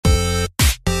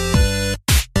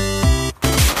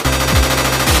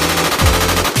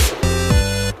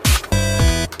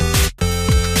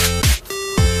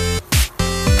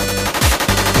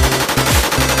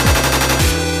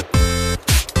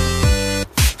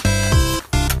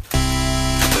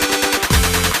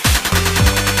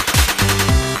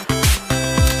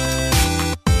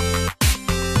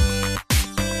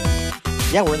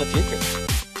Yeah, we're in the future.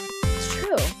 It's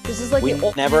true. This is like We the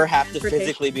ultimate never have to transportation.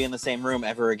 physically be in the same room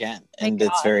ever again. Thank And it's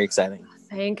God. very exciting.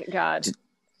 Thank God.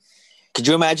 Could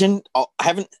you imagine? I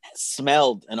haven't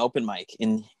smelled an open mic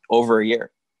in over a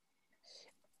year.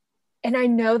 And I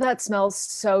know that smells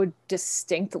so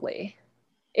distinctly.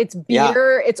 It's Yeah.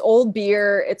 beer, it's old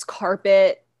beer, it's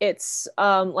carpet, it's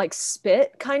like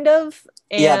spit kind of.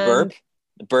 And Yeah, burp.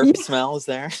 The burp Yeah. smell is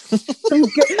there.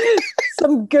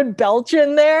 some good belch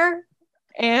in there.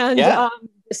 And Yeah.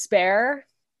 despair.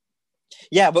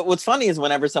 Yeah, but what's funny is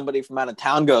whenever somebody from out of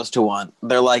town goes to one,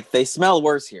 they're like, they smell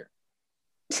worse here.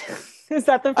 Is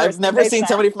that the first I've never they seen said?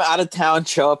 somebody from out of town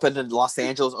show up at a Los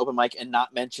Angeles open mic and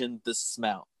not mention the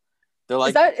smell. They're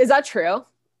like, Is that true?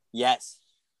 yes.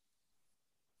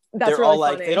 That's They're really all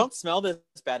like, funny. they don't smell this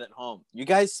bad at home. You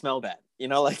guys smell bad. You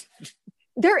know, like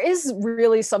There is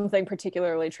really something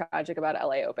particularly tragic about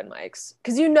LA open mics,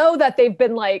 because you know that they've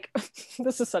been like,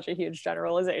 this is such a huge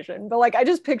generalization, but like I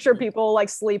just picture people like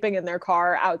sleeping in their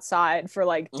car outside for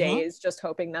like days, just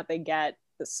hoping that they get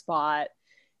the spot,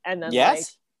 and then like,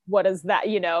 what is that?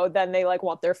 You know, then they like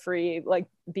want their free like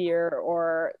beer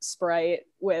or Sprite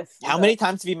with. How many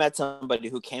times have you met somebody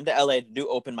who came to LA to do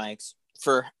open mics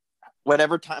for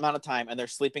whatever amount of time, and they're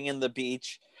sleeping in the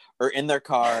beach or in their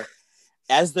car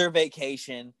as their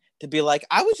vacation to be like,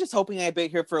 I was just hoping I'd be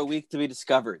here for a week to be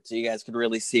discovered so you guys could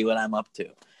really see what I'm up to.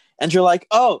 And you're like,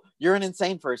 oh, you're an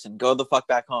insane person. Go the fuck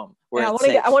back home. Yeah,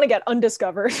 I want to get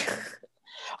undiscovered.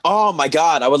 Oh my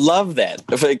God, I would love that.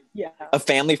 If Yeah. a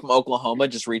family from Oklahoma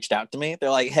just reached out to me, they're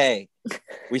like, hey,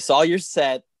 we saw your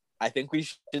set. I think we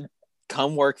should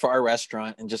come work for our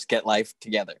restaurant and just get life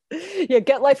together. Yeah,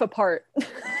 get life apart.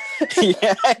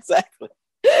 Yeah, exactly.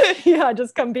 Yeah,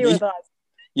 just come be with us.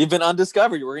 You've been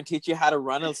undiscovered. We're going to teach you how to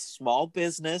run a small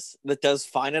business that does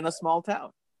fine in a small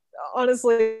town.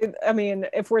 Honestly, I mean,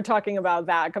 if we're talking about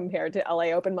that compared to LA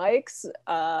open mics,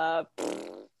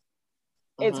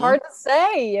 it's hard to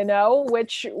say, you know,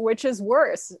 which is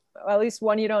worse. At least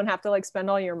one, you don't have to like spend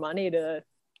all your money to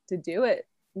do it,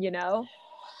 you know?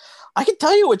 I can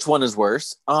tell you which one is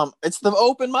worse. It's the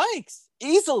open mics.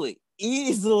 Easily.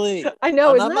 I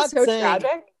know, And isn't that so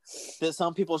tragic? That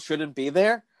some people shouldn't be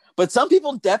there, but some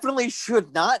people definitely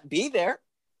should not be there.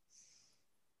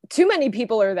 Too many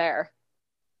people are there.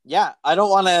 Yeah, I don't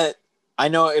want to. I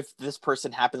know if this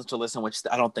person happens to listen, which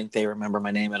I don't think they remember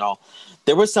my name at all.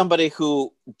 There was somebody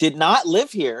who did not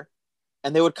live here,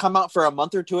 and they would come out for a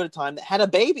month or two at a time that had a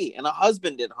baby and a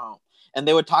husband at home. And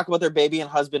they would talk about their baby and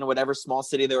husband in whatever small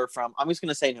city they were from. I'm just going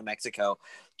to say New Mexico,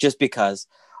 just because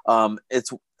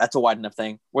that's a wide enough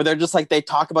thing. Where they're just like, they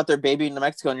talk about their baby in New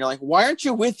Mexico, and you're like, why aren't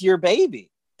you with your baby?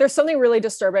 There's something really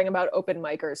disturbing about open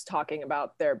micers talking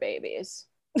about their babies.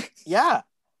 Yeah.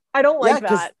 I don't like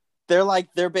that. They're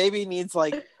like, their baby needs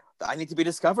like, I need to be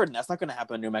discovered, and that's not going to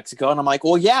happen in New Mexico. And I'm like,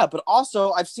 well, yeah, but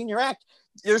also I've seen your act.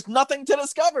 There's nothing to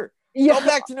discover. Yeah. Go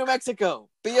back to New Mexico.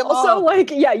 Be a mom. Also,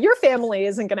 like, yeah, your family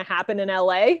isn't going to happen in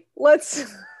LA. Let's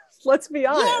be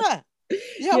honest.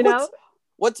 Yeah. You know?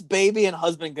 What's baby and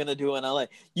husband going to do in LA?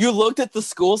 You looked at the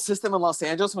school system in Los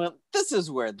Angeles and went, this is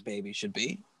where the baby should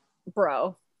be.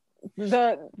 Bro,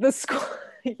 the school,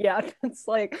 yeah, it's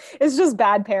like, it's just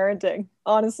bad parenting,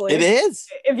 honestly. It is.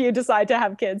 If you decide to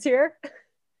have kids here,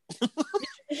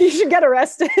 you should get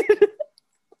arrested.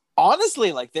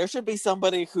 Honestly, like, there should be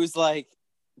somebody who's like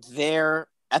there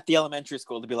at the elementary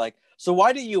school to be like, so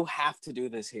why do you have to do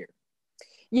this here?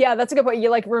 Yeah, that's a good point. You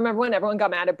like remember when everyone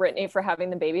got mad at Britney for having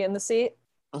the baby in the seat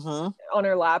on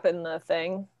her lap in the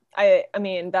thing? I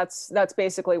mean, that's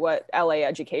basically what LA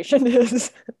education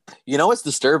is. You know what's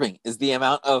disturbing is the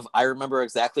amount of, I remember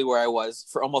exactly where I was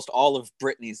for almost all of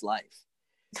Britney's life.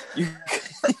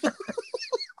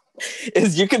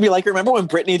 Is you could be like, remember when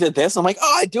Britney did this? I'm like,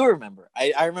 oh, I do remember.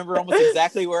 I remember almost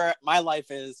exactly where my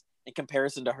life is in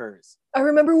comparison to hers. I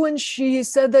remember when she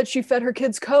said that she fed her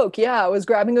kids Coke. Yeah, I was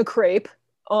grabbing a crepe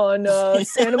on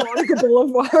Santa Monica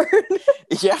Boulevard.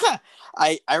 Yeah,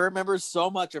 I remember so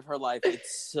much of her life.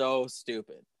 It's so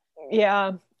stupid.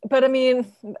 Yeah, but I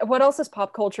mean, what else is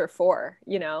pop culture for,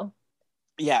 you know?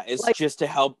 Yeah, it's like, just to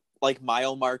help, like,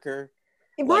 mile marker.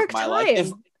 Mark my time.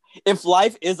 Life. If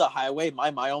life is a highway,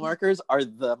 my mile markers are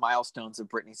the milestones of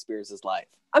Britney Spears' life.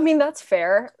 I mean, that's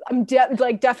fair. I'm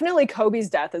definitely Kobe's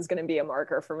death is going to be a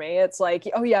marker for me. It's like,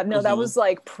 oh yeah, no, that was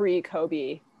like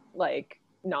pre-Kobe, like,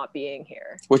 not being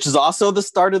here. Which is also the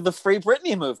start of the Free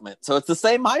Britney movement. So it's the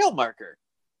same mile marker.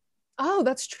 Oh,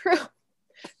 that's true.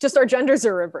 Just our genders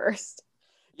are reversed.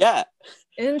 Yeah.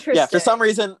 Interesting. Yeah, for some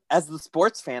reason, as the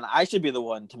sports fan, I should be the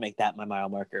one to make that my mile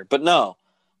marker. But no,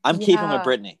 I'm keeping with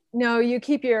Britney. No, you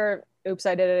keep your Oops,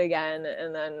 I Did It Again,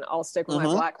 and then I'll stick with my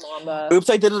Black Mamba. Oops,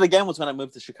 I Did It Again was when I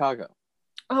moved to Chicago.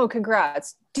 Oh,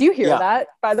 congrats. Do you hear that?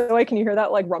 By the way, can you hear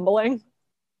that like rumbling?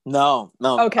 No.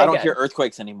 Okay, I don't hear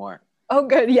earthquakes anymore. Oh,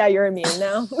 good. Yeah, you're immune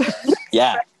now.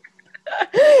 Yeah.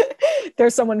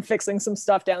 There's someone fixing some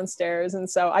stuff downstairs, and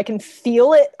so I can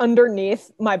feel it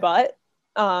underneath my butt.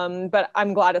 But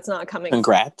I'm glad it's not coming.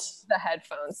 Congrats. The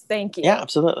headphones. Thank you. Yeah,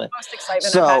 absolutely. Most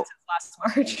excitement I've had since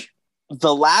last March.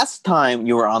 The last time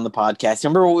you were on the podcast,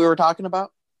 remember what we were talking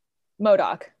about?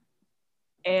 MODOK.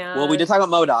 And well, we did talk about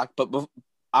MODOK, but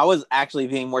I was actually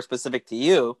being more specific to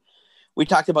you. We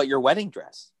talked about your wedding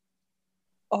dress.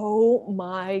 Oh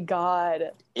my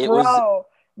God. You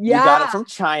got it from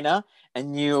China,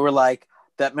 and you were like,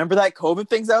 remember that COVID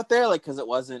thing's out there? Like, because it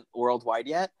wasn't worldwide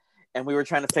yet. And we were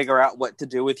trying to figure out what to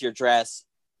do with your dress.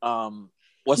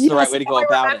 What's the right way to go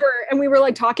about it? And we were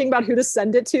like talking about who to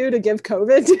send it to give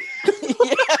COVID.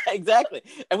 Yeah, exactly.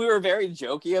 And we were very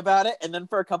jokey about it. And then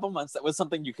for a couple months, that was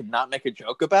something you could not make a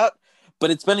joke about. But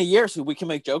it's been a year, so we can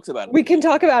make jokes about it. We can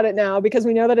talk about it now because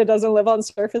we know that it doesn't live on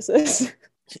surfaces.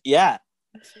 Yeah.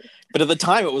 But at the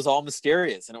time, it was all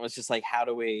mysterious. And it was just like, how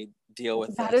do we deal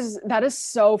with this? That is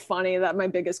so funny that my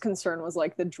biggest concern was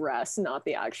like the dress, not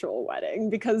the actual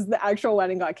wedding, because the actual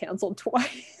wedding got canceled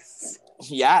twice.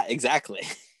 Yeah, exactly.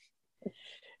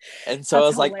 And so I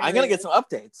was like, I'm going to get some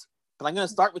updates, but I'm going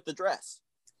to start with the dress.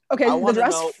 Okay, the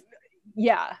dress.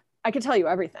 Yeah, I can tell you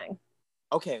everything.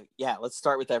 Okay, yeah, let's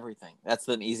start with everything. That's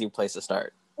an easy place to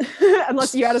start.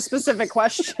 Unless you had a specific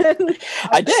question.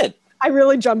 I did. I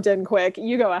really jumped in quick.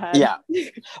 You go ahead. Yeah.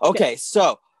 Okay,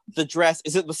 so the dress,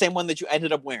 is it the same one that you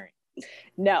ended up wearing?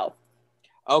 No.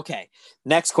 Okay,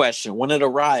 next question. When it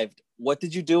arrived, what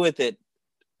did you do with it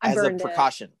as a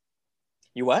precaution?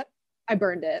 You what? I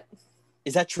burned it.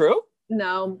 Is that true?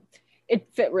 No, it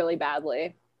fit really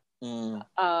badly.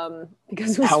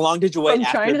 Because how long did you wait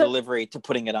after delivery to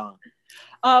putting it on?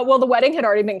 Well, the wedding had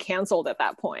already been canceled at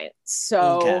that point.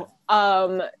 So,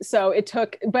 so it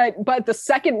took, but the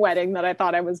second wedding that I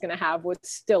thought I was going to have was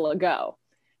still a go.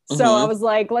 So I was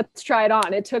like, let's try it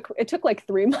on. It took like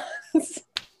 3 months.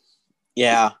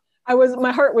 Yeah.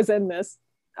 My heart was in this.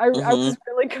 I was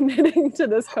really committing to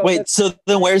this COVID. Wait, so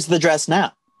then where's the dress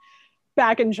now?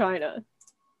 Back in China.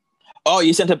 Oh,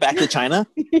 you sent it back to China?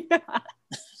 Yeah.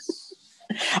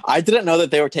 I didn't know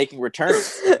that they were taking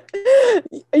returns.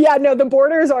 Yeah, no, the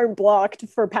borders aren't blocked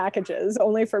for packages,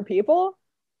 only for people.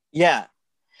 Yeah.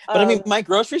 But I mean, my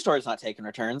grocery store is not taking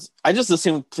returns. I just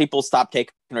assume people stop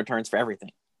taking returns for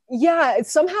everything. Yeah,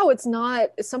 somehow it's not.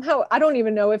 Somehow, I don't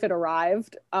even know if it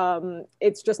arrived.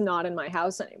 It's just not in my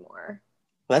house anymore.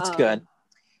 That's good.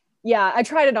 Yeah, I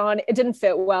tried it on. It didn't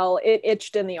fit well. It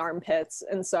itched in the armpits.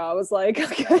 And so I was like,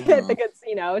 okay, I think it's,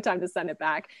 time to send it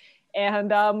back.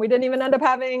 And we didn't even end up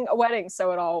having a wedding.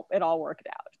 So it all worked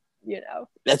out,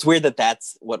 That's weird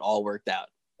that's what all worked out.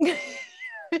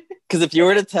 Because if you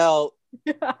were to tell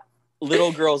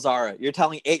little girl Zara, you're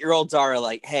telling 8-year-old Zara,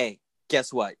 like, hey,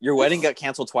 guess what? Your wedding got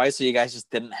canceled twice, so you guys just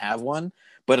didn't have one,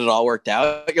 but it all worked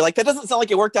out. You're like, that doesn't sound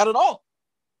like it worked out at all.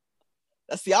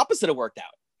 That's the opposite of worked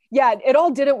out. Yeah, it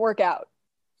all didn't work out.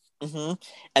 Mm-hmm.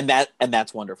 And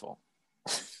that's wonderful.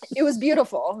 It was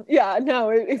beautiful. Yeah, no,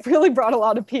 it really brought a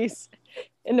lot of peace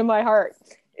into my heart.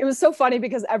 It was so funny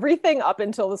because everything up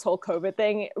until this whole COVID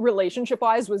thing,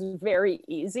 relationship-wise, was very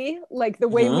easy. Like the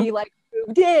way we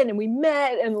moved in and we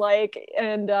met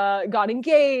and got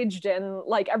engaged and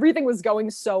like everything was going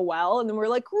so well. And then we're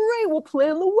like, great, we'll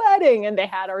plan the wedding. And they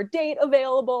had our date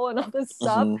available and all this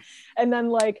stuff. And then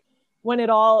like when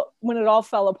it all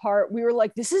fell apart, we were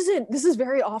like, this is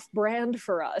very off-brand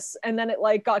for us. And then it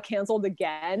like got canceled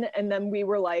again. And then we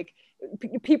were like,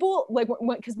 people like,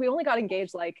 because we only got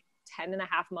engaged like 10 and a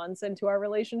half months into our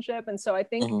relationship. And so I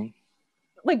think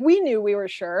like we knew we were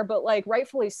sure, but like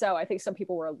rightfully so. I think some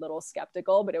people were a little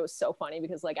skeptical, but it was so funny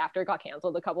because like after it got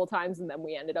canceled a couple of times and then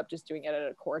we ended up just doing it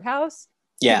at a courthouse.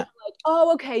 Yeah. Like,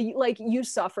 oh, okay. Like you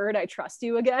suffered. I trust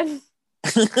you again.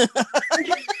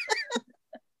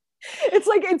 It's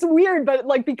like, it's weird, but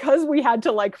like, because we had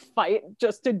to like fight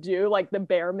just to do like the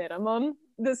bare minimum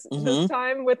this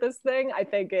time with this thing, I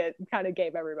think it kind of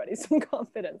gave everybody some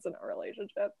confidence in our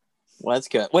relationship. Well, that's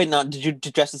good. Wait, no, did you do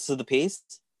justice to the piece?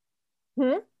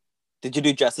 Did you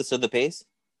do justice to the piece?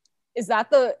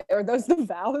 Are those the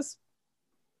vows?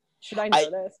 Should I know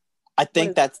this? I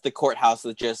think that's the courthouse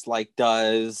that just like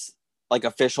does like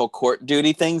official court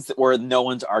duty things where no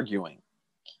one's arguing.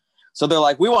 So they're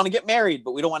like, we want to get married,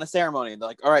 but we don't want a ceremony. And they're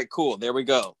like, all right, cool. There we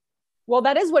go. Well,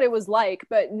 that is what it was like.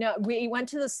 But no, we went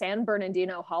to the San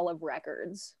Bernardino Hall of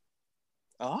Records.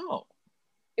 Oh.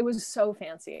 It was so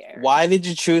fancy. Aaron. Why did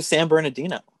you choose San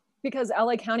Bernardino? because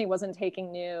LA County wasn't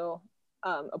taking new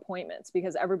appointments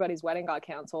because everybody's wedding got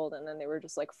canceled, and then they were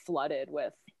just like flooded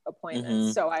with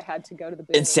appointments. So I had to go to the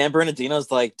And San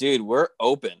Bernardino's like, dude, we're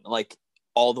open like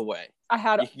all the way. I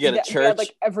had you can get a church. We had,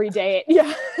 like every day.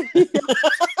 Yeah.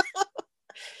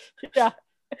 Yeah.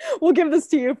 We'll give this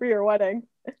to you for your wedding.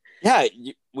 Yeah,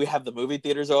 we have the movie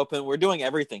theaters open. We're doing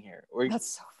everything here.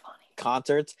 That's so funny.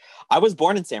 Concerts. I was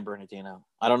born in San Bernardino.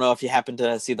 I don't know if you happen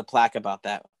to see the plaque about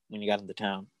that when you got into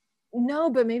town. No,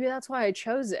 but maybe that's why I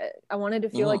chose it. I wanted to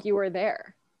feel like you were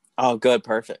there. Oh, good.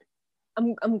 Perfect.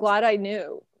 I'm glad I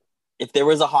knew. If there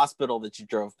was a hospital that you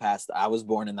drove past, I was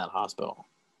born in that hospital.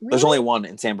 Really? There's only one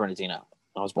in San Bernardino.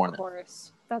 I was born in. Of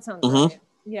course. That sounds right.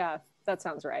 Yeah, that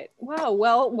sounds right. Wow.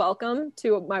 Well, welcome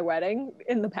to my wedding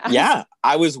in the past. Yeah,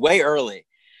 I was way early.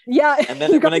 Yeah. And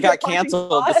then when it got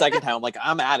canceled the second time, I'm like,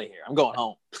 I'm out of here. I'm going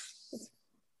home.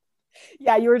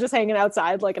 Yeah, you were just hanging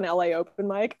outside like an LA open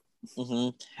mic.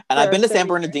 And I've been to San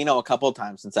Bernardino a couple of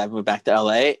times since I've moved back to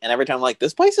LA. And every time I'm like,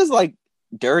 this place is like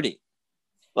dirty.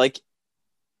 Like,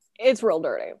 it's real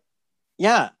dirty.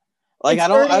 Yeah. Like, it's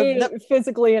dirty,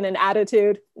 physically and an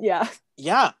attitude. Yeah.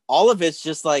 Yeah. All of it's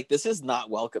just like, this is not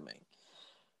welcoming.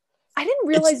 I didn't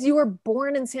realize you were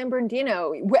born in San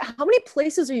Bernardino. How many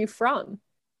places are you from?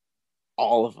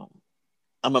 All of them.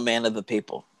 I'm a man of the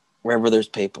people. Wherever there's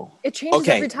people. It changes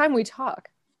every time we talk.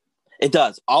 It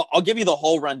does. I'll give you the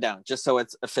whole rundown just so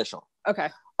it's official. Okay.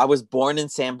 I was born in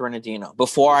San Bernardino.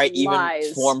 Before I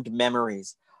even formed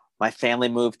memories, my family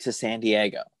moved to San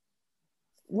Diego.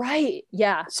 Right.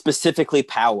 Yeah. Specifically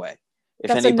Poway. If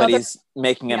anybody's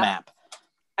making a map.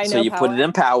 I know. So you put it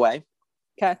in Poway.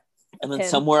 Okay. And then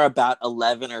somewhere about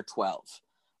 11 or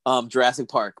 12, Jurassic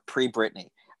Park,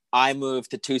 pre-Britney, I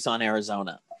moved to Tucson,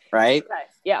 Arizona. Right? Okay.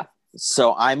 Yeah.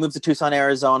 So I moved to Tucson,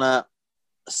 Arizona,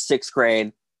 6th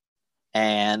grade.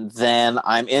 And then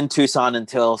I'm in Tucson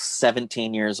until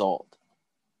 17 years old.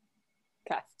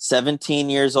 Okay. 17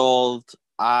 years old,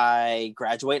 I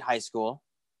graduate high school.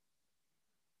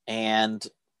 And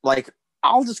like,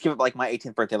 I'll just give it like my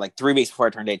 18th birthday, like 3 weeks before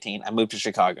I turned 18, I moved to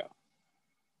Chicago.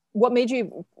 What made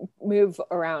you move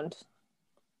around?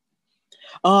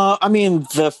 I mean,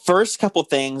 the first couple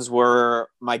things were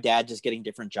my dad just getting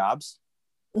different jobs.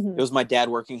 It was my dad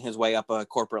working his way up a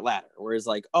corporate ladder where he's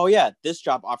like, oh yeah, this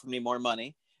job offered me more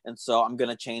money. And so I'm going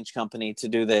to change company to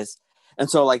do this. And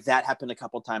so like that happened a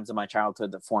couple times in my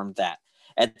childhood that formed that.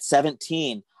 At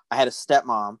 17, I had a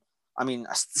stepmom. I mean,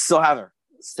 I still have her.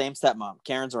 Same stepmom.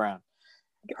 Karen's around.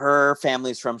 Her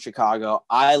family's from Chicago.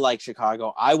 I like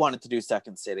Chicago. I wanted to do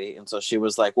Second City. And so she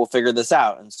was like, we'll figure this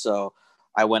out. And so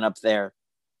I went up there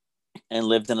and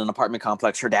lived in an apartment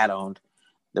complex her dad owned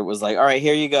that was like, all right,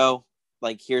 here you go.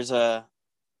 Like, here's a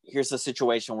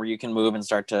situation where you can move and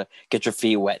start to get your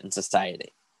feet wet in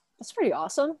society. That's pretty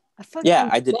awesome.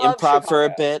 I did improv for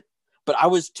a bit, but I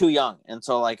was too young. And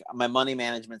so like my money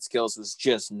management skills was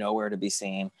just nowhere to be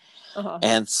seen.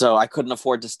 And so I couldn't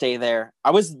afford to stay there. I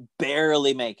was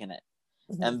barely making it.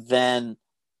 And then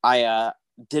I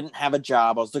didn't have a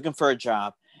job. I was looking for a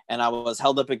job and I was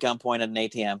held up at gunpoint at an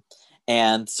ATM.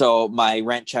 And so my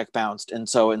rent check bounced. And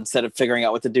so instead of figuring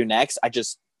out what to do next, I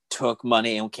just took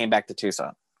money and came back to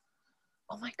Tucson.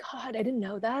 Oh my God, I didn't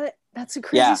know that. That's a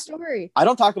crazy story. I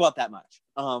don't talk about that much.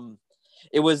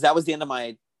 That was the end of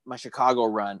my Chicago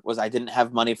run. Was I didn't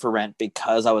have money for rent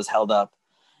because I was held up,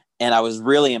 and I was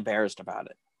really embarrassed about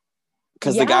it.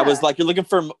 Because the guy was like, "You're looking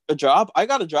for a job? I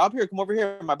got a job here. Come over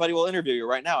here. My buddy will interview you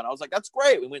right now." And I was like, "That's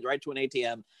great." We went right to an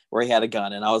ATM where he had a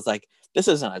gun, and I was like, "This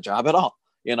isn't a job at all.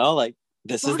 You know, like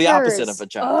this is the opposite of a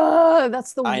job." Oh,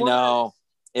 that's the worst. I know.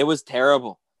 It was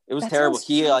terrible. It was terrible.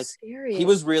 Scary. He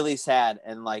was really sad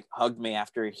and like hugged me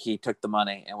after he took the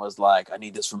money and was like, I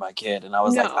need this for my kid. And I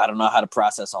was like, I don't know how to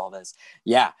process all this.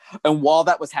 Yeah. And while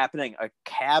that was happening, a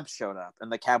cab showed up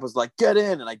and the cab was like, get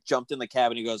in. And I jumped in the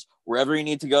cab and he goes, wherever you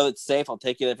need to go that's safe, I'll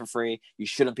take you there for free. You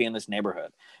shouldn't be in this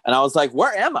neighborhood. And I was like,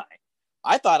 where am I?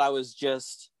 I thought I was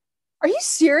just. Are you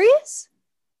serious?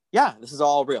 Yeah, this is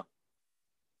all real.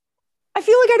 I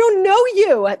feel like I don't know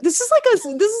you. This is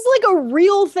like a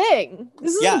real thing.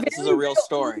 This is a real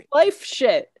story. Life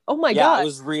shit. Oh my God.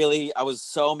 I was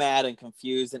so mad and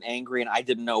confused and angry and I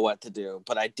didn't know what to do.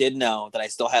 But I did know that I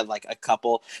still had like a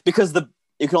couple because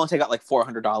you can only take out like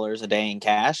 $400 a day in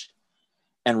cash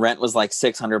and rent was like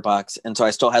 $600. And so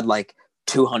I still had like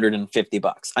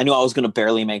 $250. I knew I was going to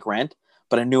barely make rent,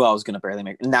 but I knew I was going to barely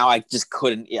make. Now I just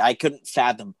couldn't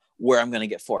fathom where I'm going to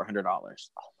get $400.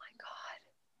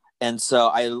 And so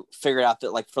I figured out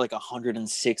that like for like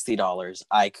 $160,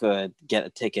 I could get a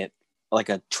ticket, like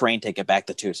a train ticket back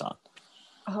to Tucson.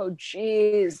 Oh,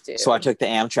 geez, dude. So I took the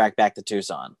Amtrak back to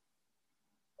Tucson.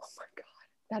 Oh my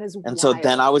God. That is And wild. so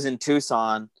then I was in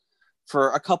Tucson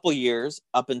for a couple years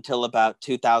up until about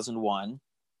 2001.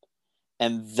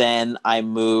 And then I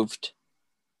moved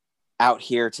out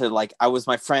here to like, I was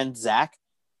my friend Zach.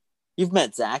 You've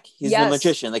met Zach. He's the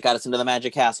magician that got us into the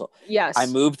Magic Castle. Yes. I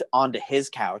moved onto his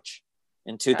couch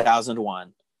in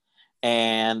 2001.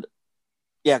 And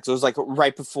yeah, because it was like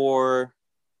right before,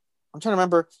 I'm trying to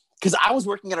remember, because I was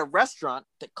working at a restaurant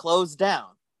that closed down.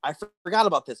 I forgot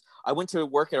about this. I went to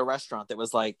work at a restaurant that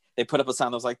was like, they put up a sign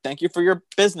that was like, thank you for your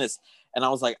business. And I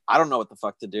was like, I don't know what the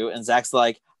fuck to do. And Zach's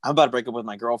like, I'm about to break up with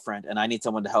my girlfriend and I need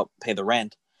someone to help pay the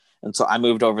rent. And so I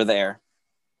moved over there.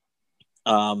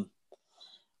 And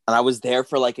I was there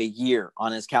for like a year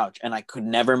on his couch and I could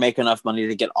never make enough money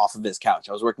to get off of his couch.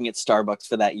 I was working at Starbucks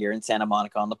for that year in Santa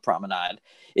Monica on the Promenade.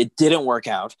 It didn't work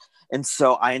out. And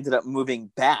so I ended up moving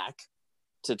back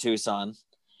to Tucson,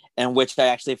 in which I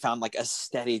actually found like a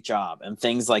steady job and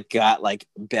things like got like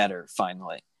better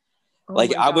finally.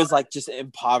 Like I was like just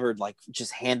impoverished, like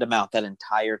just hand them out that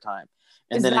entire time.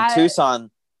 And then in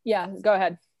Tucson. Yeah, go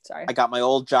ahead. Sorry. I got my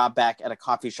old job back at a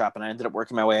coffee shop and I ended up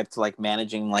working my way up to like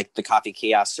managing like the coffee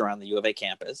kiosks around the U of A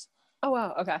campus. Oh,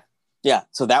 wow. Okay. Yeah.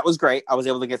 So that was great. I was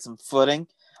able to get some footing.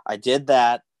 I did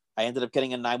that. I ended up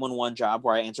getting a 911 job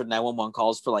where I answered 911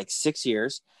 calls for like 6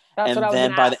 years. That's and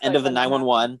then by the end of the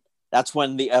 911, that's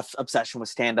when the obsession with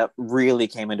stand-up really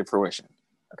came into fruition.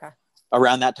 Okay.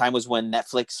 Around that time was when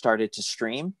Netflix started to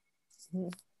stream. Mm-hmm.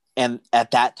 And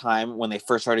at that time, when they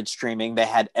first started streaming, they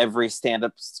had every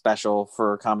stand-up special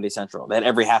for Comedy Central. They had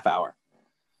every half hour.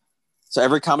 So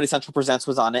every Comedy Central Presents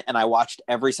was on it, and I watched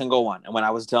every single one. And when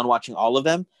I was done watching all of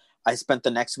them, I spent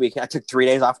the next week, I took 3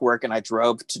 days off work, and I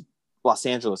drove to Los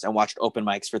Angeles and watched open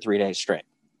mics for 3 days straight.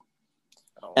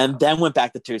 And then went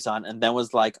back to Tucson and then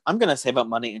was like, I'm going to save up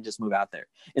money and just move out there.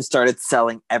 And started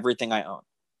selling everything I own.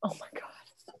 Oh, my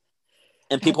God.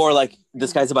 And people were like,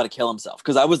 this guy's about to kill himself.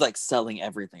 Because I was like selling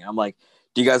everything. I'm like,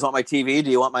 do you guys want my TV? Do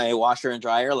you want my washer and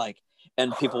dryer? Like,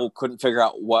 and people couldn't figure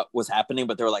out what was happening,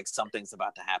 but they were like, something's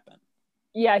about to happen.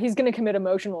 Yeah, he's going to commit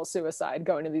emotional suicide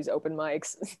going to these open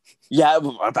mics. Yeah,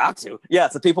 I'm about to. Yeah,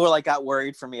 so people were like, got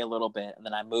worried for me a little bit. And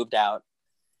then I moved out.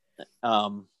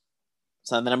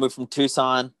 So then I moved from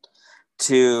Tucson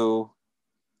to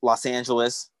Los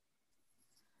Angeles.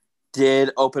 Did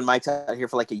open mics out here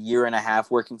for like a year and a half,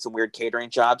 working some weird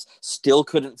catering jobs. Still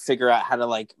couldn't figure out how to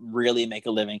like really make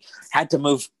a living. Had to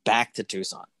move back to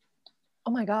Tucson.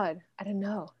 Oh my God. I didn't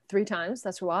know. 3 times?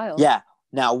 That's wild. Yeah.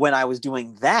 Now, when I was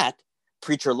doing that,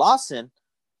 Preacher Lawson,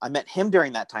 I met him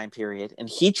during that time period, and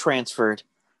he transferred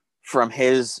from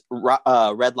his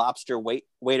Red Lobster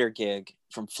waiter gig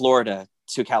from Florida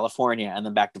to California and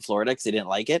then back to Florida because he didn't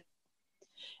like it.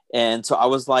 And so I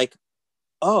was like,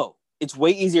 oh, it's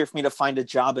way easier for me to find a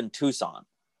job in Tucson.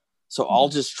 So I'll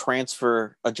just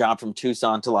transfer a job from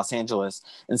Tucson to Los Angeles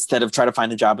instead of try to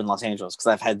find a job in Los Angeles because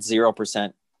I've had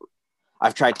 0%.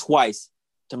 I've tried twice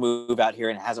to move out here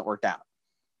and it hasn't worked out.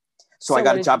 So I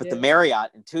got a job at the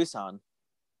Marriott in Tucson.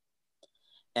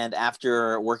 And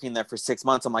after working there for 6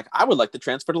 months, I'm like, I would like to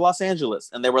transfer to Los Angeles.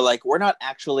 And they were like, we're not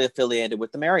actually affiliated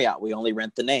with the Marriott. We only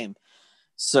rent the name.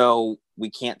 So we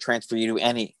can't transfer you to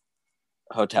any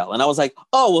hotel. And I was like,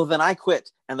 oh, well, then I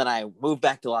quit. And then I moved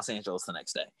back to Los Angeles the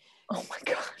next day. Oh, my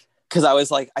God. Because I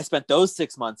was like, I spent those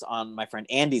 6 months on my friend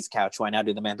Andy's couch, who I now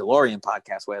do the Mandalorian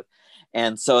podcast with.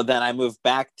 And so then I moved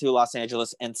back to Los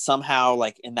Angeles. And somehow,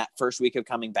 like in that first week of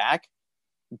coming back,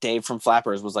 Dave from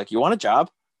Flappers was like, you want a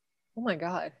job? Oh my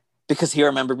God. Because he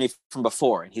remembered me from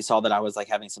before and he saw that I was like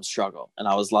having some struggle. And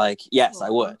I was like, yes, I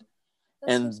would.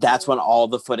 That's when all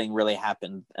the footing really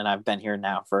happened. And I've been here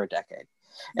now for a decade.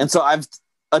 And so I've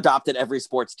adopted every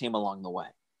sports team along the way,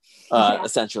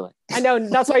 essentially. I know.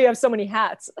 That's why you have so many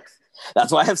hats.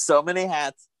 That's why I have so many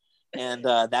hats. And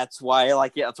that's why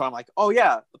that's why I'm like, oh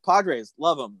yeah, the Padres,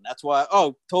 love them. That's why.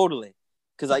 Oh, totally.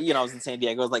 Because I was in San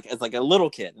Diego as like a little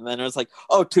kid. And then it was like,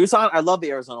 oh, Tucson, I love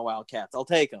the Arizona Wildcats. I'll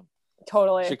take them.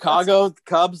 Totally. Chicago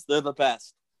Cubs, they're the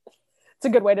best. It's a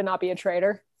good way to not be a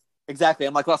traitor. Exactly.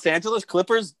 I'm like, Los Angeles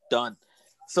Clippers, done.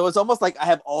 So it's almost like I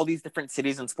have all these different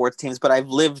cities and sports teams, but I've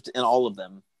lived in all of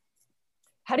them.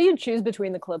 How do you choose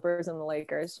between the Clippers and the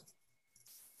Lakers?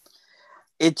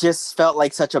 It just felt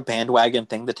like such a bandwagon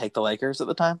thing to take the Lakers at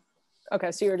the time.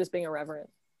 Okay, so you were just being irreverent.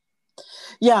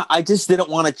 Yeah, I just didn't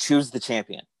want to choose the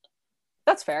champion.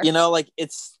 That's fair. Like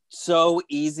it's so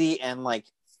easy and like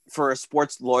for a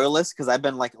sports loyalist, because I've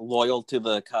been like loyal to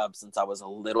the Cubs since I was a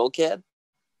little kid.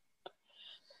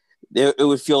 It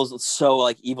would feel so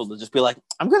like evil to just be like,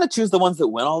 I'm going to choose the ones that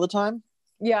win all the time.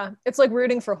 Yeah, it's like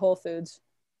rooting for Whole Foods.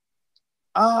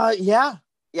 Yeah,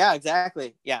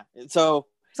 exactly. Yeah. So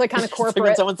it's like kind of corporate. Like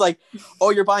when someone's like,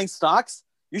 oh, you're buying stocks?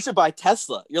 you should buy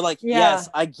Tesla. You're like, Yeah. yes,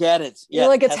 I get it. You're Yes,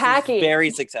 like, it's Tesla's hacky. very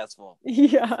successful.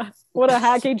 Yeah. What a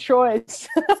hacky choice.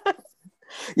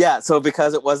 Yeah, so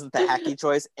because it wasn't the hacky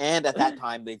choice, and at that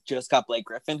time they just got Blake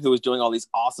Griffin, who was doing all these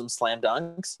awesome slam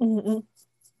dunks. Mm-hmm.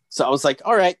 So I was like,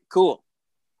 all right, cool.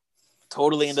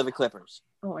 Totally into the Clippers.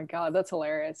 Oh my God, that's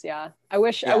hilarious. Yeah. I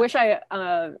wish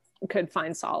I could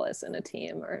find solace in a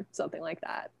team or something like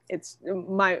that. It's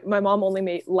my mom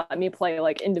only let me play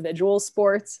like individual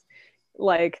sports.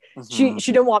 Like she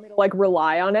didn't want me to like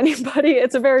rely on anybody.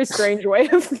 It's a very strange way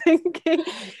of thinking.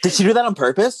 Did she do that on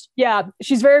purpose? Yeah,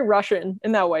 she's very Russian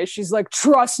in that way. She's like,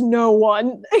 trust no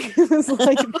one. It's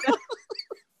like,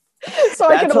 so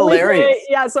I could only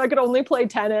so I could only play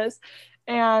tennis,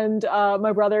 and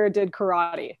my brother did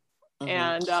karate,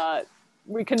 and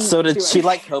we couldn't. So did she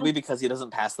like Kobe because he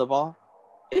doesn't pass the ball?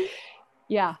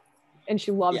 Yeah, and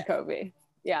she loved Kobe.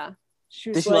 Yeah.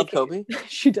 Did she love Kobe?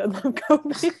 She did love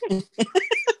Kobe.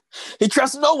 He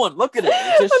trusts no one. Look at him.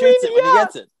 He just shoots it when he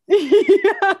gets it.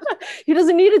 Yeah. He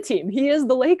doesn't need a team. He is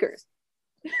the Lakers.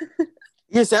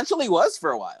 He essentially was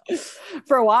for a while.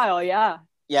 For a while, yeah.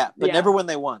 Yeah, but never when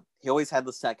they won. He always had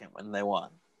the second when they won.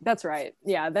 That's right.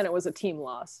 Yeah, then it was a team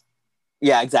loss.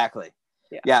 Yeah, exactly.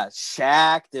 Yeah,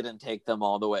 Shaq didn't take them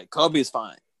all the way. Kobe's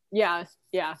fine. Yeah,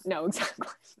 no, exactly.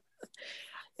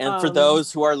 And for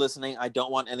those who are listening, I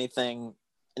don't want anything,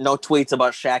 no tweets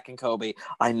about Shaq and Kobe.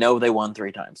 I know they won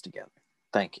 3 times together.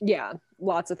 Thank you. Yeah,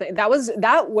 lots of things.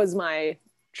 That was my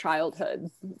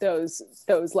childhood. Those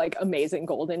like amazing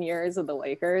golden years of the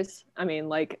Lakers. I mean,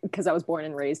 like, because I was born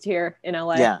and raised here in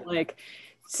LA. Yeah. Like,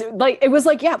 so, like, it was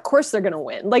like, yeah, of course they're gonna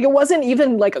win. Like, it wasn't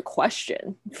even like a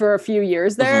question for a few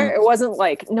years there. It wasn't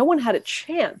like no one had a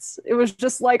chance. It was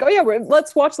just like, oh yeah,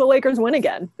 let's watch the Lakers win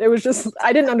again. It was just,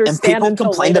 I didn't understand. And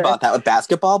people complained about that with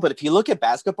basketball, but if you look at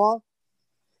basketball,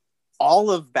 all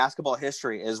of basketball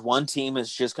history is one team is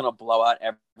just gonna blow out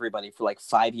everybody for like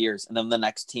 5 years, and then the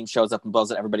next team shows up and blows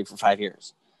out everybody for 5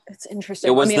 years. It's interesting.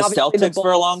 It was the Celtics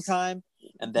for a long time,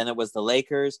 and then it was the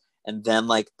Lakers, and then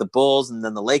like the Bulls, and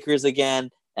then the Lakers again.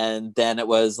 And then it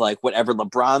was like whatever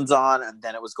LeBron's on, and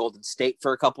then it was Golden State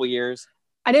for a couple years.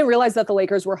 I didn't realize that the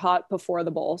Lakers were hot before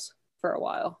the Bulls for a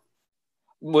while.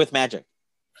 With Magic.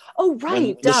 Oh,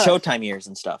 right. The Showtime years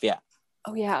and stuff, yeah.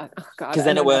 Oh, yeah. Oh, God. Because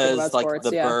then it was like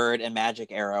the Bird and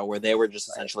Magic era where they were just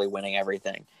essentially winning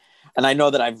everything. And I know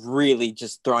that I've really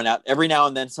just thrown out, every now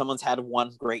and then someone's had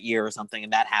one great year or something,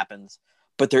 and that happens.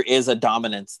 But there is a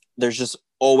dominance. There's just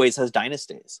always has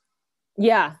dynasties.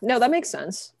 Yeah, no, that makes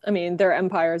sense. I mean, there are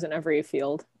empires in every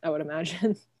field, I would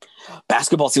imagine.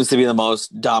 Basketball seems to be the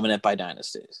most dominant by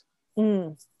dynasties.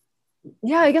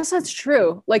 Yeah, I guess that's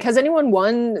true. Like, has anyone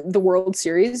won the World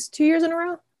Series 2 years in a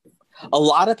row? A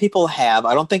lot of people have.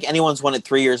 I don't think anyone's won it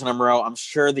 3 years in a row. I'm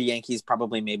sure the Yankees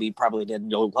probably did,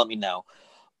 and you'll let me know.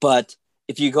 But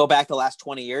if you go back the last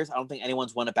 20 years, I don't think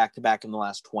anyone's won it back-to-back in the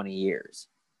last 20 years.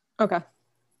 Okay.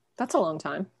 That's a long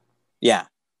time. Yeah.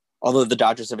 Although the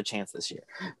Dodgers have a chance this year.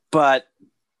 But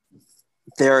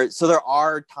there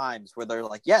are times where they're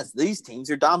like, yes, these teams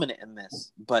are dominant in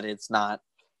this, but it's not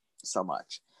so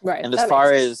much. Right. And as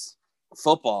far as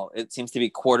football, it seems to be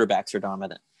quarterbacks are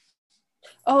dominant.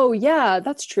 Oh, yeah,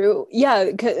 that's true. Yeah,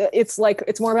 it's like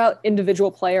it's more about individual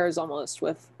players almost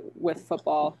with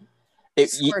football.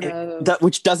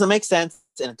 Which doesn't make sense,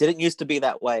 and it didn't used to be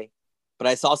that way. But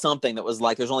I saw something that was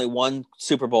like, there's only one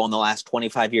Super Bowl in the last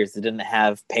 25 years that didn't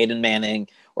have Peyton Manning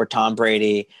or Tom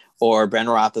Brady or Ben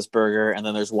Roethlisberger, and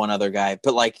then there's one other guy.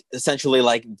 But like, essentially,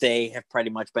 like they have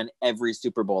pretty much been every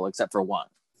Super Bowl except for one.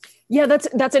 Yeah,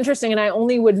 that's interesting. And I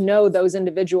only would know those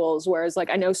individuals, whereas like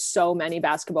I know so many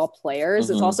basketball players.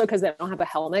 It's also because they don't have a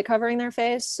helmet covering their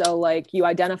face. So like you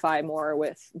identify more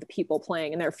with the people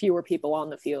playing, and there are fewer people on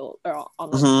the field or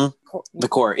on the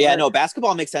court. Yeah, no,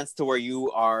 basketball makes sense to where you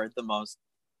are the most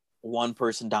one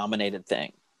person dominated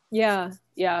thing. Yeah.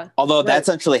 Although that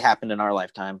essentially happened in our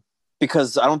lifetime,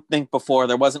 because I don't think before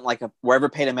there wasn't like wherever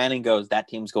Peyton Manning goes, that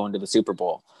team's going to the Super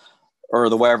Bowl. Or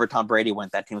wherever Tom Brady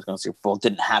went, that team's going to Super Bowl. It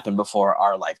didn't happen before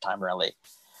our lifetime, really.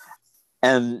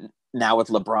 And now with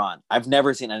LeBron, I've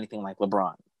never seen anything like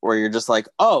LeBron, where you're just like,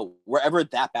 oh, wherever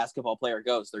that basketball player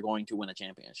goes, they're going to win a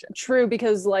championship. True,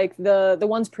 because like the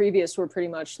ones previous were pretty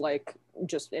much like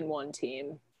just in one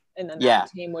team, and then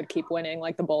that team would keep winning,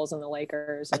 like the Bulls and the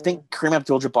Lakers. I think Kareem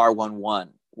Abdul-Jabbar won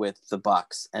one with the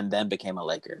Bucks, and then became a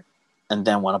Laker, and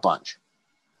then won a bunch.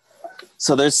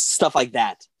 So there's stuff like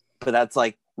that, but that's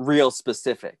like real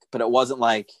specific. But it wasn't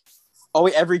like, oh,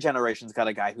 every generation's got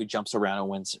a guy who jumps around and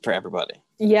wins for everybody.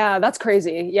 Yeah, that's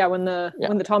crazy. Yeah, when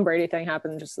the Tom Brady thing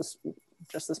happened just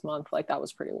this month, like that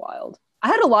was pretty wild. I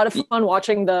had a lot of fun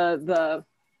watching the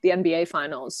NBA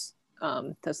finals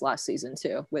this last season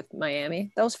too with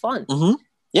Miami. That was fun. Mm-hmm.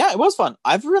 Yeah, it was fun.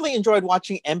 I've really enjoyed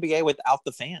watching NBA without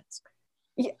the fans.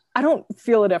 Yeah, I don't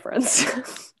feel a difference.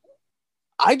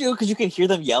 I do, because you can hear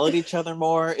them yell at each other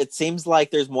more. It seems like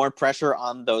there's more pressure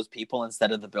on those people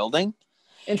instead of the building.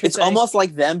 It's almost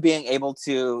like them being able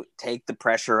to take the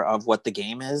pressure of what the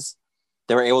game is.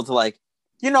 They were able to like,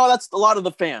 that's a lot of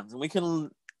the fans, and we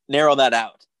can narrow that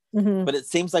out. Mm-hmm. But it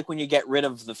seems like when you get rid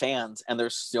of the fans and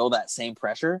there's still that same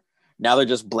pressure, now they're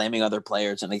just blaming other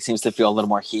players, and it seems to feel a little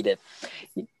more heated.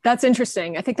 That's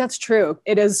interesting. I think that's true.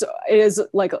 It is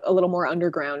like a little more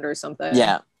underground or something.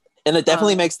 Yeah. And it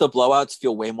definitely makes the blowouts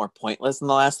feel way more pointless in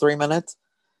the last 3 minutes.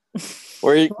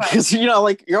 Because, you're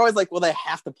always like, well, they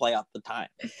have to play out the time.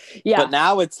 Yeah. But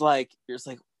now it's like, you're just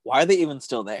like, why are they even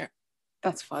still there?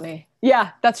 That's funny. Yeah,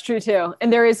 that's true too.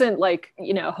 And there isn't like,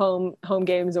 home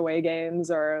games, away games,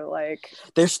 or like.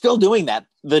 They're still doing that.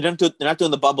 They're not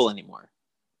doing the bubble anymore.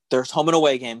 There's home and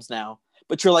away games now.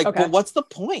 But you're like, but what's the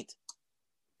point?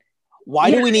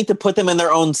 Why do we need to put them in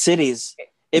their own cities?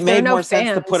 It made more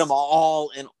sense to put them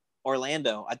all in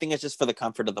Orlando. I think it's just for the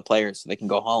comfort of the players so they can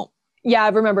go home. Yeah, I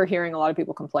remember hearing a lot of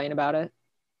people complain about it.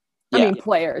 I mean,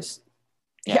 players.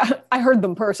 Yeah, I heard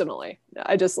them personally.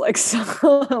 I just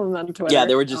saw them on Twitter. Yeah,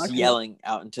 they were just yelling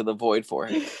out into the void for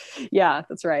it. Yeah,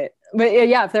 that's right. But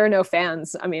yeah, if there are no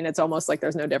fans, I mean, it's almost like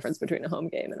there's no difference between a home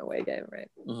game and a away game,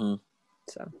 right?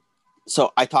 Mm-hmm.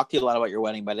 So I talked to you a lot about your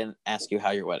wedding, but I didn't ask you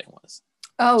how your wedding was.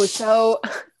 Oh, so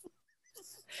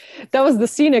that was the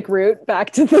scenic route back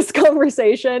to this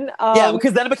conversation. Yeah,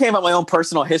 because then it became about my own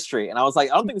personal history. And I was like,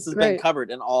 I don't think this has been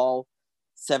covered in all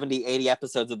 70, 80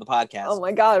 episodes of the podcast. Oh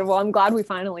my God. Well, I'm glad we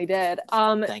finally did.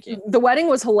 Thank you. The wedding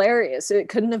was hilarious. It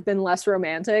couldn't have been less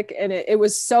romantic. And it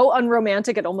was so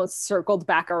unromantic, it almost circled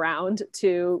back around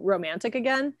to romantic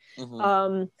again.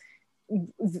 Mm-hmm.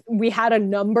 We had a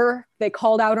number. They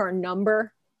called out our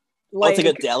number. It's like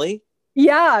a deli?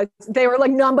 Yeah. They were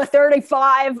like number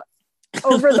 35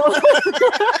 over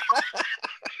the...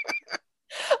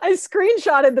 I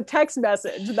screenshotted the text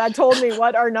message that told me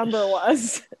what our number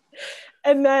was.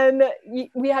 And then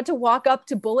we had to walk up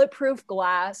to bulletproof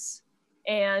glass,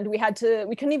 and we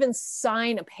couldn't even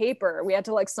sign a paper. We had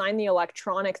to sign the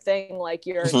electronic thing, like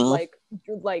you're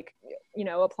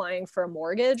applying for a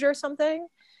mortgage or something.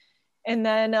 And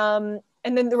then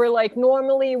they were like,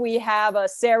 normally we have a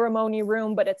ceremony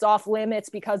room, but it's off limits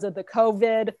because of the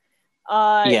COVID.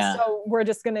 So we're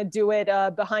just going to do it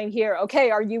behind here. Okay.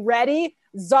 Are you ready?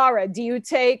 Zara, do you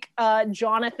take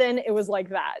Jonathan? It was like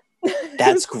that.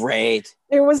 That's great.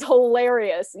 It was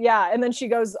hilarious. Yeah. And then she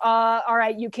goes, all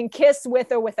right, you can kiss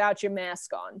with or without your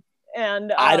mask on.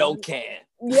 And I don't care.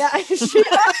 Yeah.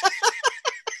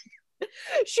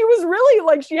 She was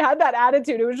really she had that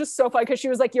attitude. It was just so fun because she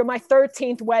was like, you're my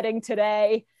 13th wedding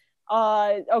today.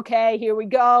 Okay, here we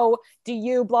go. Do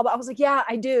you blah, blah. I was like, yeah,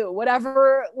 I do.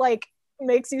 Whatever,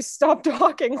 makes you stop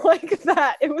talking like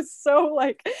that. It was so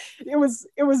it was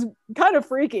kind of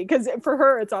freaky because for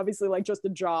her it's obviously just a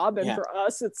job, and for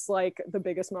us it's the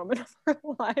biggest moment of our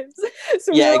lives.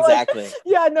 So yeah, exactly.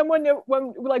 And then when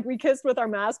we kissed with our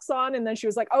masks on, and then she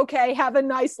was like, okay, have a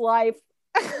nice life.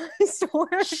 I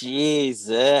swear.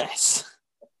 Jesus.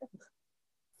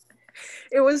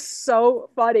 It was so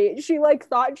funny. She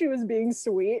thought she was being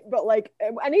sweet, but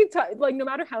anytime, no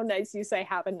matter how nice you say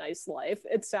have a nice life,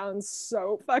 it sounds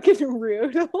so fucking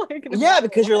rude.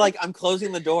 Because you're like, I'm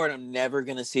closing the door and I'm never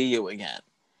gonna see you again.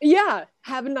 Yeah,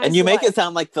 have a nice life. And you make it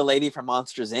sound like the lady from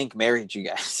Monsters Inc. married you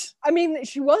guys. I mean,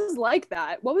 she was like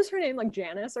that. What was her name?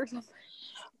 Janice or something?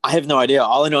 I have no idea.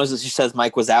 All I know is that she says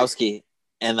Mike Wazowski,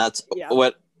 and that's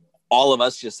what all of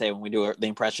us just say when we do the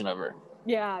impression of her.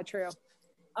 Yeah, true.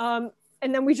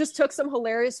 And then we just took some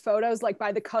hilarious photos,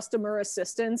 by the customer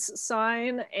assistance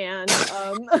sign and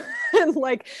and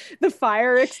the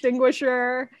fire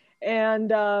extinguisher.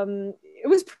 And it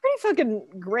was pretty fucking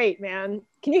great, man.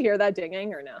 Can you hear that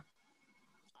dinging or no?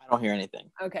 I don't hear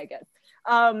anything. Okay, good.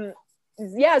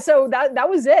 Yeah, so that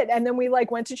was it. And then we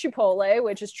went to Chipotle,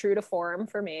 which is true to form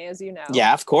for me, as you know.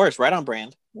 Yeah, of course. Right on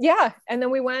brand. Yeah. And then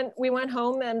we went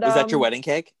home and was that your wedding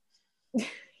cake?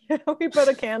 We put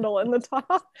a candle in the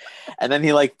top. And then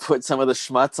he put some of the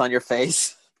schmutz on your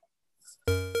face.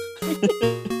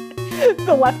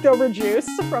 The leftover juice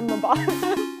from the bottom.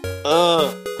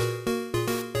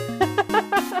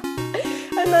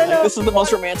 And then this is the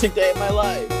most romantic day of my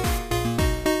life.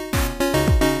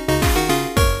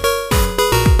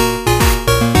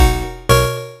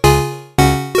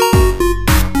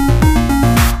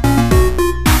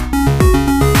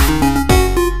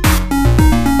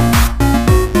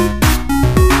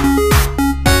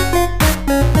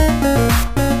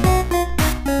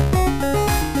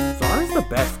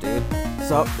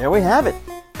 So there we have it.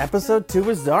 Episode 2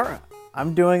 with Zara.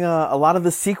 I'm doing a lot of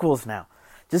the sequels now.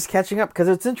 Just catching up, because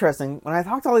it's interesting. When I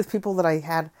talked to all these people that I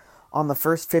had on the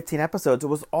first 15 episodes, it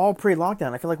was all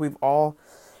pre-lockdown. I feel like we've all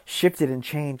shifted and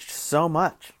changed so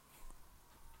much.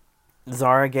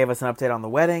 Zara gave us an update on the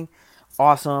wedding.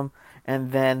 Awesome.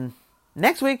 And then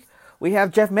next week, we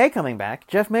have Jeff May coming back.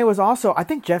 Jeff May was also, I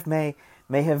think Jeff May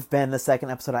have been the second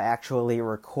episode I actually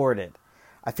recorded.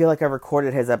 I feel like I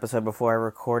recorded his episode before I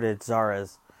recorded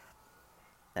Zara's.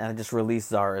 And I just released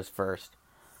Zara's first.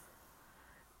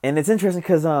 And it's interesting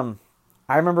because I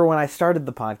remember when I started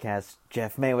the podcast,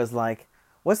 Jeff May was like,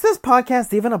 "What's this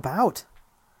podcast even about?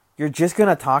 You're just going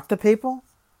to talk to people?"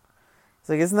 It's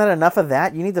like, isn't that enough of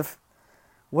that? You need to...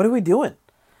 What are we doing?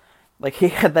 Like, he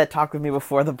had that talk with me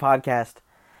before the podcast.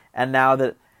 And now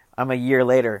that I'm a year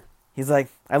later, he's like,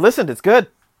 "I listened, it's good.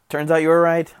 Turns out you were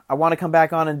right. I want to come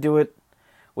back on and do it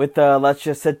with let's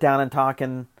just sit down and talk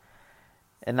and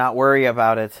not worry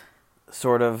about it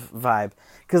sort of vibe."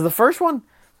 Because the first one,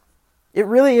 it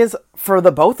really is for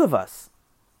the both of us.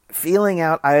 Feeling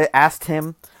out, I asked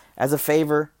him as a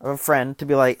favor of a friend to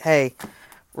be like, "Hey,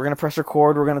 we're going to press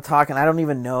record, we're going to talk, and I don't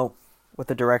even know what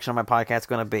the direction of my podcast is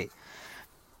going to be."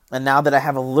 And now that I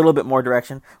have a little bit more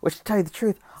direction, which to tell you the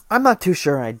truth, I'm not too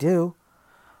sure I do.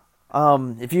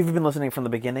 If you've been listening from the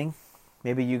beginning,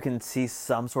 maybe you can see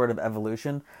some sort of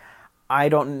evolution. I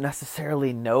don't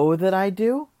necessarily know that I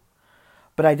do,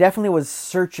 but I definitely was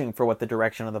searching for what the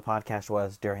direction of the podcast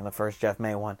was during the first Jeff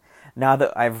May one. Now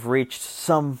that I've reached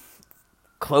some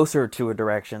closer to a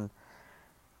direction,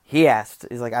 he's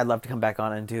like, "I'd love to come back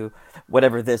on and do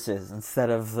whatever this is," instead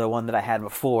of the one that I had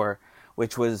before,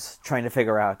 which was trying to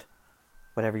figure out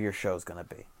whatever your show's going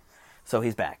to be. So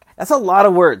he's back. That's a lot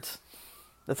of words.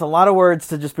 That's a lot of words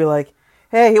to just be like,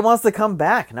 "Hey, he wants to come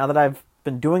back," now that I've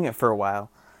been doing it for a while.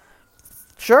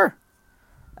 Sure.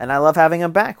 And I love having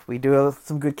him back. We do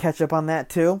some good catch-up on that,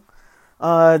 too.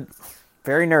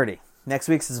 Very nerdy. Next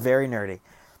week's is very nerdy.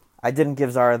 I didn't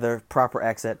give Zara the proper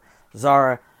exit.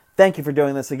 Zara, thank you for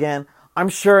doing this again. I'm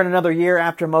sure in another year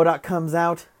after MODOK comes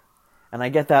out, and I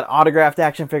get that autographed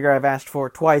action figure I've asked for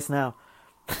twice now,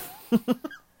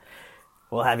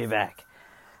 we'll have you back.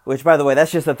 Which, by the way,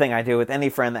 that's just the thing I do with any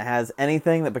friend that has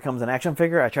anything that becomes an action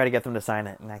figure. I try to get them to sign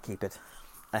it, and I keep it.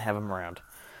 I have them around.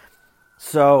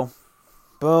 So,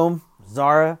 boom,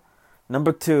 Zara,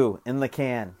 number 2 in the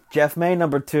can. Jeff May,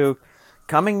 number 2,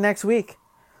 coming next week.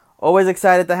 Always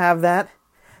excited to have that.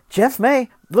 Jeff May,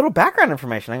 little background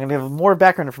information. I'm going to give more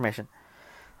background information.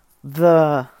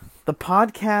 The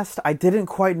podcast, I didn't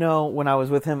quite know when I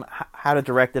was with him how to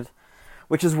direct it,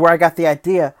 which is where I got the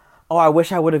idea. Oh, I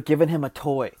wish I would have given him a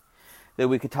toy that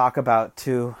we could talk about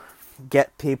to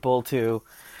get people to,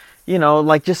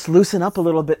 like just loosen up a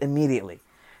little bit immediately.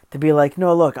 To be like,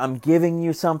 "No, look, I'm giving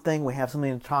you something. We have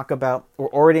something to talk about. We're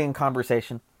already in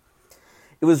conversation."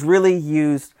 It was really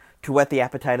used to whet the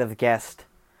appetite of the guest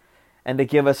and to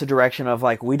give us a direction of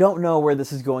like, we don't know where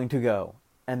this is going to go,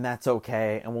 and that's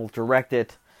okay, and we'll direct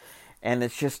it, and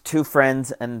it's just 2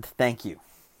 friends, and thank you.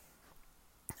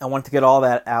 I wanted to get all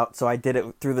that out, so I did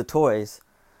it through the toys.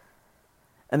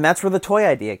 And that's where the toy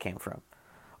idea came from.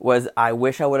 Was I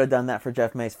wish I would have done that for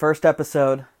Jeff May's first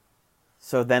episode.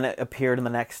 So then it appeared in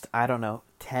the next,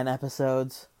 10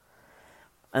 episodes.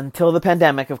 Until the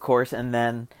pandemic, of course, and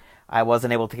then I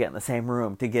wasn't able to get in the same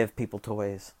room to give people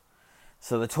toys.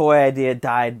 So the toy idea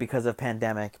died because of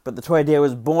pandemic, but the toy idea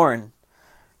was born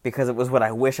because it was what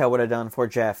I wish I would have done for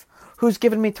Jeff, who's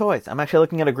given me toys. I'm actually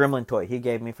looking at a Gremlin toy he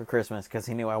gave me for Christmas because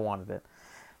he knew I wanted it.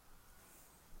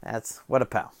 What a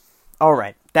pal. All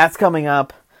right, that's coming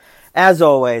up. As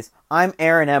always, I'm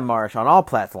Aaron M. Marsh on all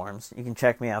platforms. You can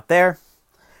check me out there.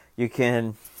 You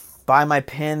can buy my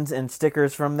pins and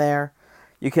stickers from there.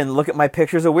 You can look at my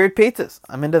pictures of weird pizzas.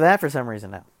 I'm into that for some reason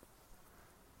now.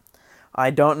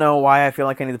 I don't know why I feel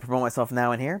like I need to promote myself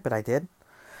now and here, but I did.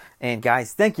 And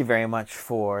guys, thank you very much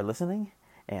for listening,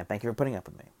 and thank you for putting up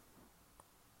with me.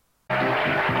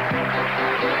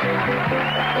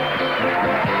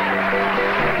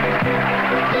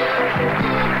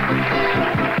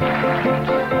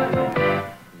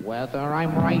 Whether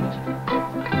I'm right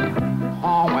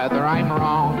or whether I'm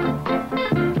wrong,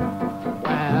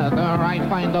 whether I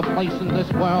find a place in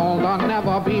this world or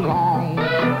never belong,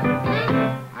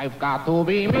 I've got to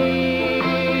be me.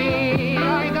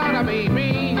 I gotta be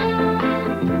me.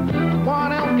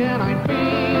 What else can I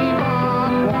be?